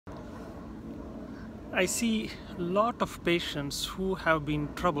I see a lot of patients who have been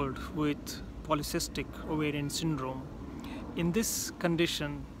troubled with polycystic ovarian syndrome. In this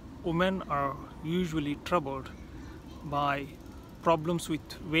condition, women are usually troubled by problems with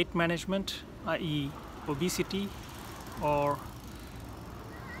weight management, i.e. obesity, or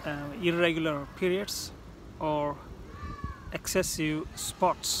irregular periods, or excessive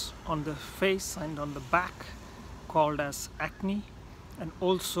spots on the face and on the back called as acne, and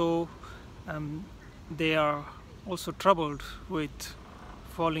also they are also troubled with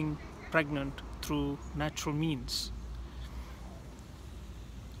falling pregnant through natural means.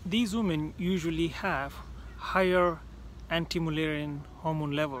 These women usually have higher antimullerian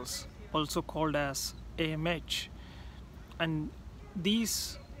hormone levels, also called as AMH, and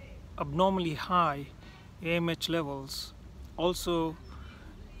these abnormally high AMH levels also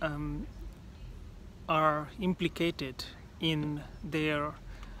are implicated in their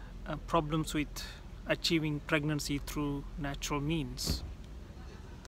problems with achieving pregnancy through natural means.